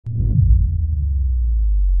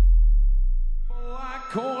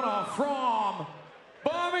corner from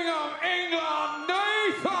Birmingham, England,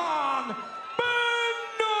 Nathan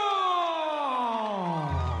Bendon!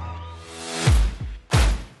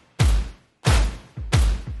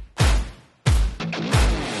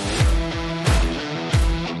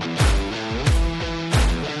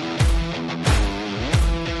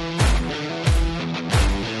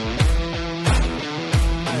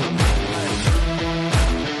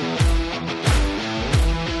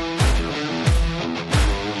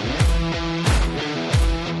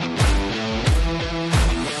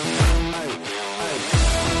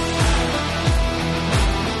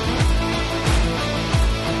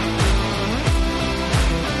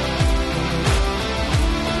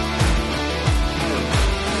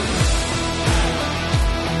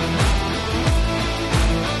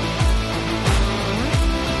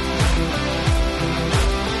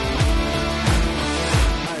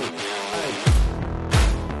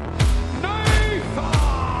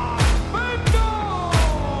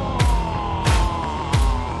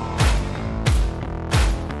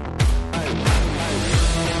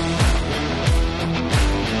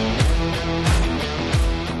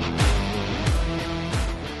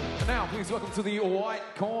 Welcome to the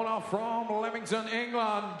white corner from Leamington,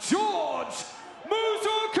 England, George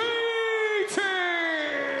Mouzakitis!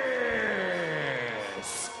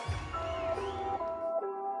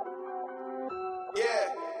 Yeah.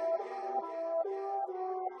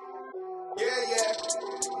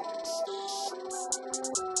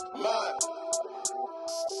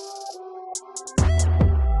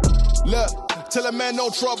 Look, tell a man no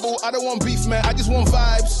trouble, I don't want beef, man, I just want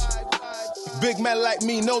vibes. Big man like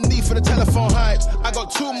me, no need for the telephone hype. I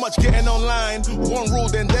got too much getting online. One rule,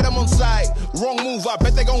 then dead I'm on site. Wrong move, I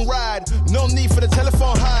bet they gon' ride. No need for the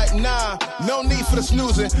telephone hype, nah. No need for the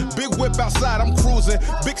snoozing. Big whip outside, I'm cruising.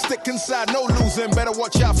 Big stick inside, no losing. Better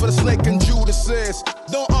watch out for the snake and Judas is.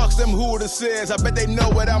 Don't ask them who this is. I bet they know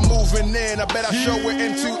what I'm moving in. I bet I show it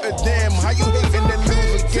into a dim. How you hating then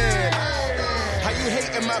lose again? How you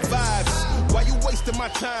hating my vibes? Why you wasting my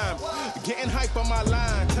time? Getting hype on my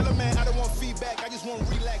line. Tell a man I don't want feedback, I just want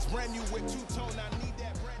relax. Brand new with two-tone, I need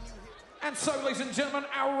that brand new hit. And so, ladies and gentlemen,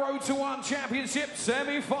 our Road to One Championship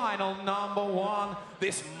semi-final number 1.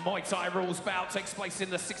 This Muay Thai rules bout takes place in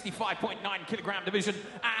the 65.9 kilogram division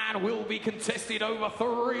and will be contested over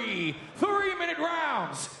three-minute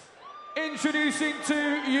rounds. Introducing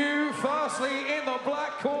to you, firstly, in the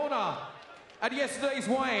black corner. At yesterday's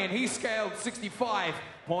weigh-in, he scaled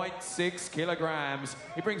 65.6 kilograms.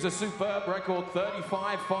 He brings a superb record,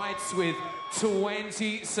 35 fights with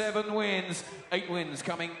 27 wins. 8 wins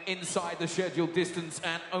coming inside the scheduled distance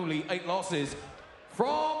and only 8 losses.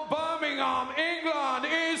 From Birmingham, England,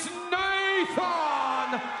 is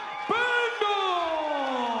Nathan Bendon!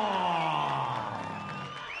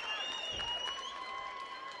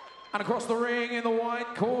 And across the ring in the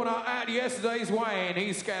white corner at yesterday's weigh-in,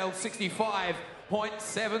 he scaled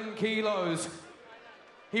 65.7 kilos.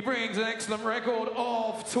 He brings an excellent record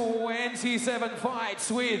of 27 fights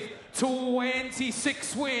with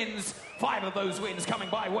 26 wins. 5 of those wins coming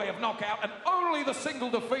by way of knockout and only the single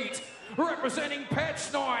defeat representing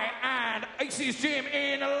Pechnoi and Ace's Gym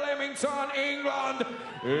in Leamington, England.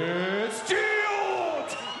 It's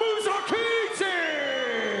George Mouzakitis!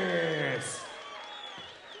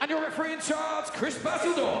 And your referee in charge, Chris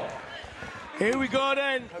Battledore. Here we go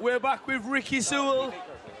then. We're back with Ricky Sewell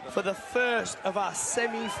for the first of our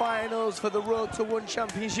semi-finals for the Road to One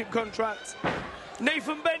Championship contract.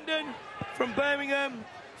 Nathan Bendon from Birmingham,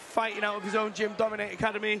 fighting out of his own gym, Dominate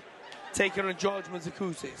Academy, taking on George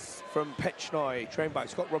Mouzakitis from Pechnoi, trained by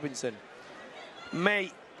Scott Robinson.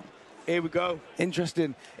 Mate, here we go.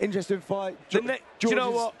 Interesting fight. Do you know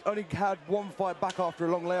what? Only had one fight back after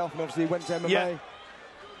a long layoff, and obviously went to MMA. Yeah.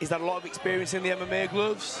 He's had a lot of experience in the MMA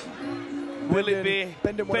gloves. Will it be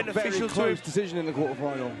Bendon won beneficial a very to close him? decision in the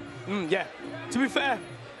quarterfinal. Yeah. To be fair,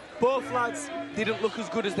 both lads didn't look as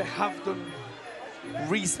good as they have done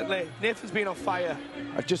recently. Nathan's been on fire.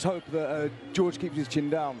 I just hope that George keeps his chin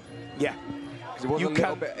down. Yeah. Because it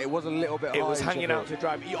was a little bit high. It was hanging out to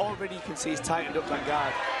dry. You already can see he's tightened up that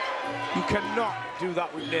guard. You cannot do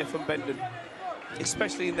that with Nathan Bendon,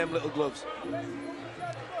 especially in them little gloves.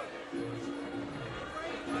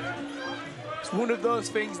 It's one of those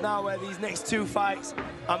things now where these next 2 fights,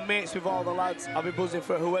 I'm mates with all the lads. I'll be buzzing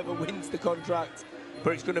for whoever wins the contract.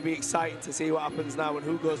 But it's going to be exciting to see what happens now and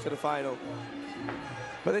who goes to the final.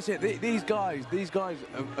 But that's it. These guys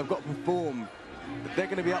have got to perform. They're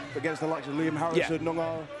going to be up against the likes of Liam Harrison,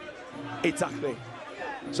 Nongar. Exactly.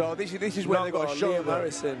 So this is where they've got to show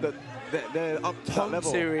that they're up to that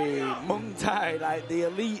level. Muay Thai, like the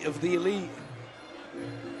elite of the elite.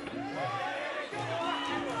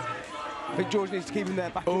 I think George needs to keep him there,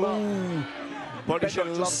 back him up. Body shot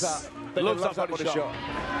loves just that. loves that body shot.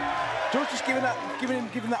 George just giving that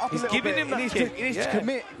up a little giving bit. him that He needs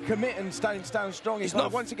to commit and stand strong. He's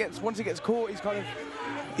not once he gets caught, he's kind of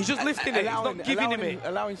just lifting it. He's not giving him it.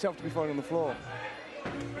 Allowing himself to be falling on the floor.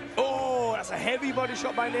 Oh, that's a heavy body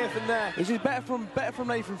shot by Nathan there. This is better from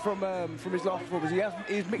Nathan from his last performance.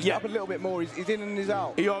 He's mixed it up a little bit more. He's in and he's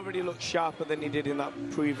out. He already looks sharper than he did in that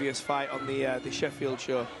previous fight on the Sheffield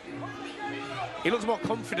show. He looks more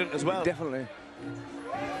confident as well. Definitely.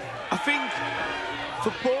 I think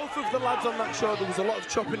for both of the lads on that show, there was a lot of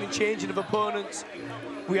chopping and changing of opponents.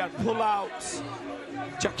 We had pull-outs.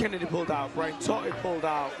 Jack Kennedy pulled out, Brian Totti pulled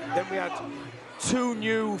out. Then we had 2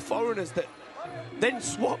 new foreigners that then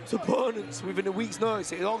swapped opponents within a week's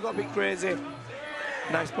notice. It all got a bit crazy.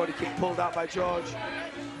 Nice body kick pulled out by George.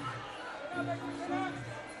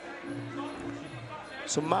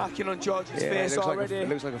 Some marking on George's face already. It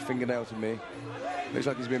looks like a fingernail to me. Looks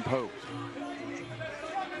like he's been poked.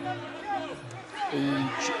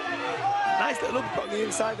 Nice little uppercut on the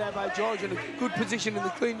inside there by George, in a good position in the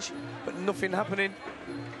clinch, but nothing happening.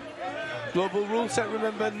 Global rule set,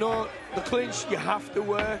 remember, no, the clinch, you have to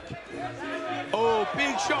work. Oh,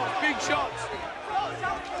 big shots, big shots.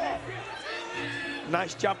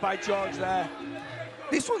 Nice jab by George there.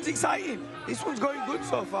 This one's exciting. This one's going good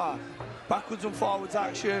so far. Backwards and forwards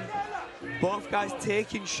action. Both guys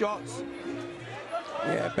taking shots.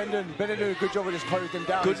 Yeah, Bendon did a good job of just closing him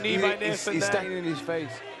down. Good knee by Nathan He's there. staying in his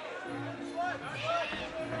face.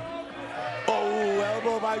 Oh,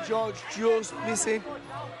 elbow by George, just missing.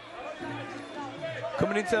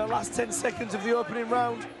 Coming into the last 10 seconds of the opening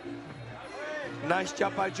round. Nice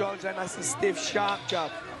jab by George there, nice and stiff, sharp jab.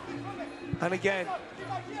 And again.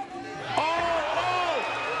 Oh,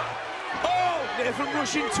 Nathan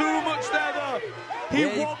rushing too much there though. He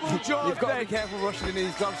wobbled George. You've got to then. be careful rushing in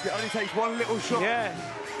these gloves. It only takes one little shot. Yeah.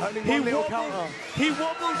 Only one little counter. He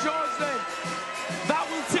wobbled George then. That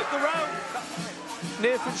will tip the round.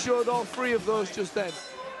 Nathan showed all 3 of those just then.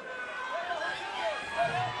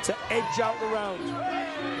 To edge out the round.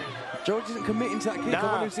 George isn't committing to that kick. Nah.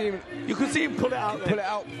 I want to see him. You could see him pull it out then. Pull it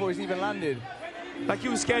out before he's even landed. Like he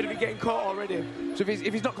was scared of it getting caught already. So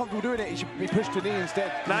if he's not comfortable doing it, he should be pushed to knee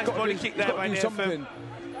instead. Nice body kick there by Nathan. Something.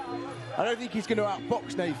 I don't think he's going to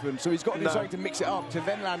outbox Nathan, so he's got to do something to mix it up, to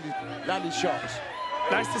then land his shots.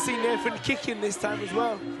 Nice to see Nathan kicking this time as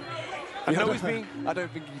well. I don't think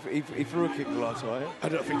he threw a kick the last fight. I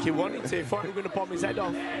don't think he wanted to. He thought he was going to bomb his head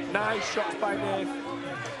off. Nice shots by Nathan.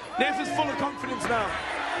 Nathan's full of confidence now.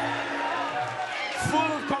 Full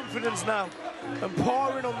of confidence now. And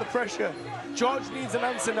pouring on the pressure. George needs an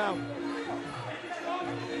answer now.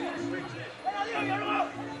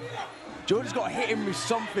 George has got to hit him with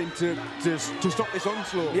something to stop this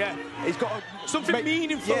onslaught. Yeah. He's got to... Something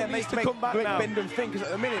meaningful needs to come back now. Make Bendon think, because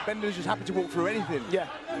at the minute, Bendon's just happy to walk through anything. Yeah.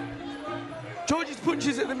 George's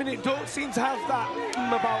punches at the minute don't seem to have that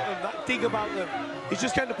about them, that dig about them. He's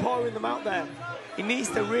just kind of pouring them out there. He needs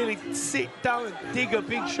to really sit down and dig a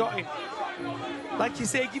big shot in. Like you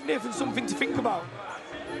say, give Nathan something to think about.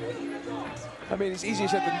 I mean, it's easier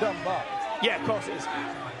said than done, but... Yeah, of course it is.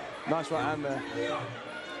 Nice right hand there.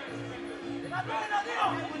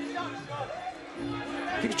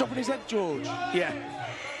 Keeps dropping his head, George. Yeah.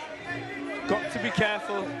 Got to be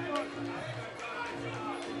careful.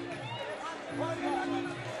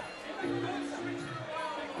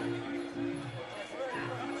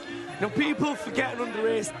 Now, people forget and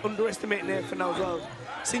underestimate Nathan now as well.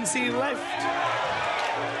 Since he left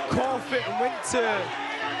Corfit and went to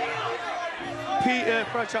Peter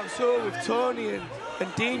Pratchett with Tony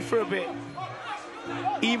and Dean for a bit,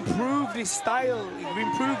 he improved his style, he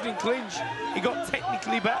improved in clinch, he got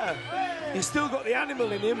technically better. He's still got the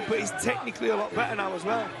animal in him, but he's technically a lot better now as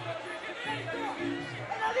well.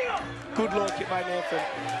 Good low kick by Nathan.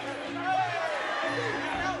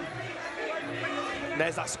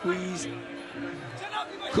 There's that squeeze.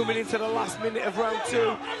 Coming into the last minute of round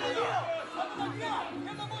 2.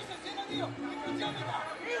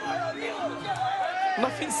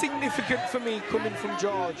 Nothing significant for me coming from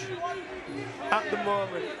George at the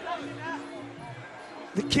moment.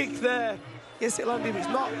 The kick there, yes, it landed, but it's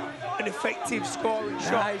not an effective scoring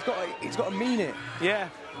shot. He's got to mean it. Yeah.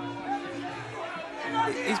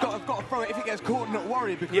 He's got to throw it if it gets caught and not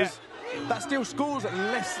worry, because that still scores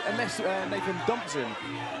unless Nathan dumps him.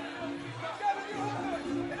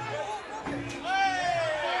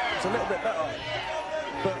 It's a little bit better,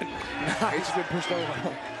 but he's just been pushed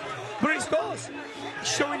over. But it scores.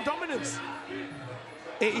 It's showing dominance.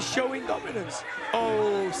 It is showing dominance.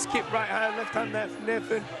 Oh, skip right hand, left hand there from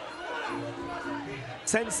Nathan.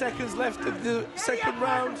 10 seconds left of the second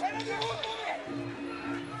round.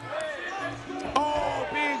 Oh,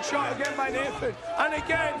 being shot again by Nathan. And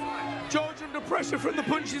again, George under pressure from the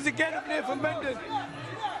punches again of Nathan Bendon.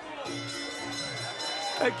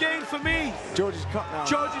 Again for me. George is cut now.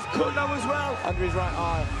 George is cut now as well. Under his right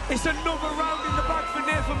eye. It's another round in the bag for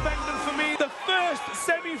Nathan Bendon for me. The first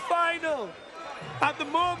semi-final at the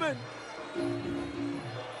moment.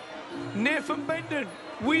 Nathan Bendon,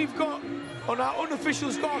 we've got on our unofficial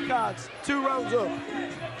scorecards 2 rounds up.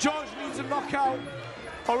 George needs a knockout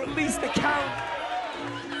or at least a count.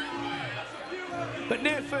 But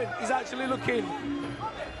Nathan is actually looking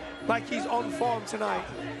like he's on form tonight.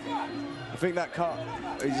 I think that cut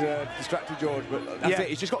is distracted George, but that's it.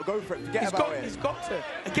 He's just got to go for it. Forget about it. He's got to.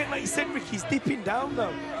 Again, like you said, Rick, he's dipping down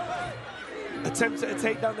though. Attempts at a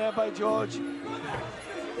takedown there by George.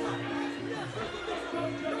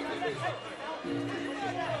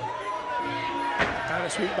 Kind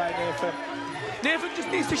of sweep by Nathan. Nathan just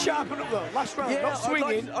needs to sharpen up though. Last round, not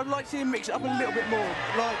swinging. I'd like to see him mix it up a little bit more.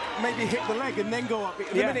 Like maybe hit the leg and then go up. At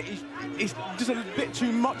the minute, he's just a bit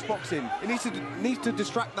too much boxing. He needs to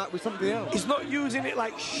distract that with something else. He's not using it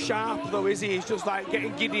like sharp though, is he? He's just like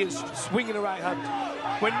getting giddy and swinging the right hand.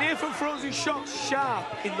 When Nathan throws his shots sharp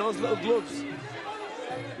in those little gloves,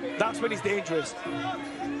 that's when he's dangerous.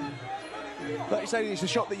 Like you say, it's a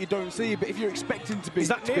shot that you don't see, but if you're expecting to be... Is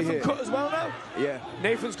that Nathan cut as well now? Yeah.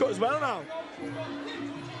 Nathan's cut as well now.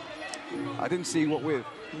 I didn't see what with.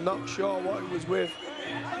 Not sure what he was with.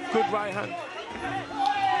 Good right hand.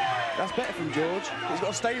 That's better from George. He's got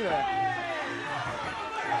to stay there.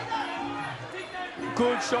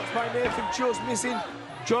 Good shots by Nathan, just missing.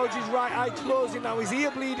 George's right eye closing now. His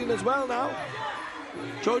ear bleeding as well now.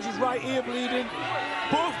 George's right ear bleeding.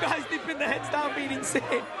 Both guys dipping their heads down, being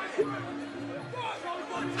insane.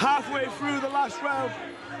 Halfway through the last round,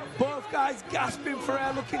 both guys gasping for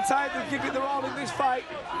air, looking tired. They'll give it their all in this fight.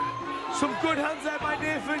 Some good hands there by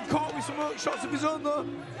Nathan, caught with some shots of his own though.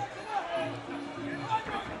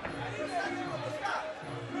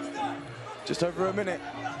 Just over a minute.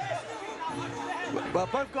 Well,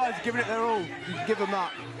 both guys are giving it their all. You can give them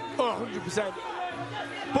that. Oh, 100%.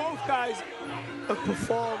 Both guys have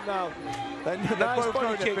performed now. They're nice both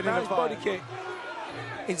body kick, nice body fight. kick.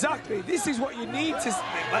 Exactly, this is what you need to,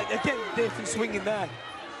 like again, Nathan swinging there.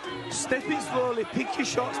 Step in slowly, pick your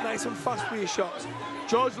shots nice and fast with your shots.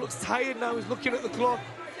 George looks tired now, he's looking at the clock.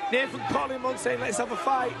 Nathan calling him on saying, let's have a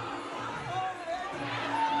fight.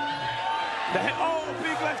 Oh,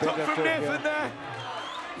 big left hook from Nathan there.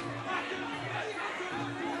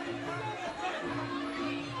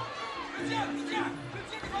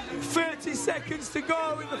 .30 seconds to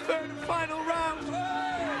go in the third and final round.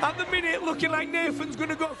 At the minute, looking like Nathan's going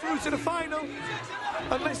to go through to the final,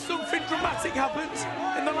 unless something dramatic happens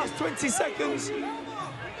in the last 20 seconds.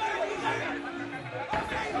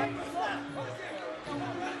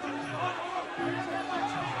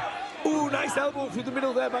 Ooh, nice elbow through the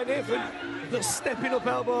middle there by Nathan. The stepping up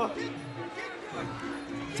elbow.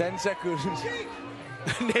 10 seconds.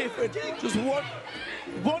 Nathan just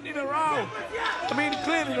one in a row. I mean,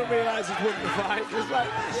 clearly don't realise he's won the fight. Just like,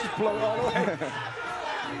 let's just blow it all away.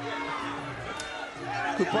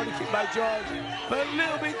 Good body kick by George, but a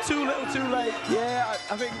little bit too little too late. Yeah,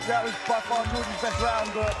 I think that was by far George's best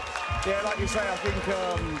round, but yeah, like you say, I think...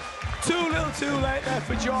 Too little too late there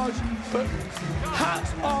for George, but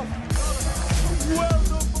hats off. Well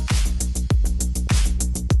done.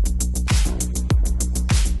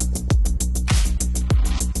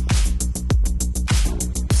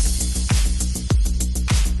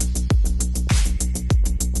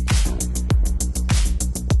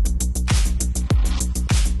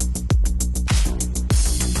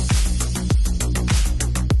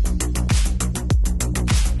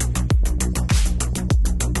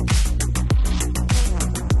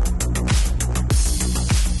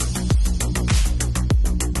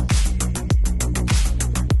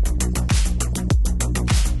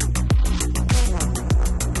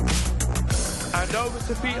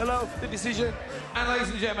 The decision. And ladies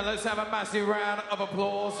and gentlemen, let's have a massive round of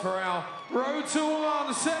applause for our Road to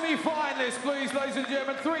One semi-finalists, please, ladies and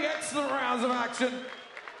gentlemen. 3 excellent rounds of action.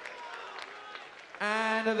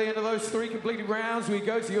 And at the end of those 3 completed rounds, we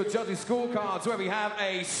go to your judges' scorecards, where we have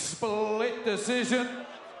a split decision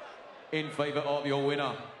in favour of your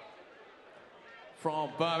winner. From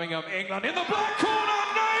Birmingham, England, in the black corner,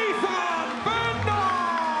 Nathan Bendon!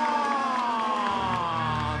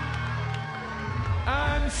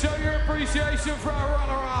 And show your appreciation for our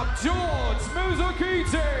runner-up, George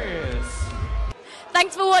Mouzakitis.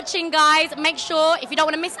 Thanks for watching, guys. Make sure, if you don't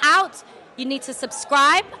want to miss out, you need to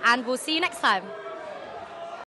subscribe, and we'll see you next time.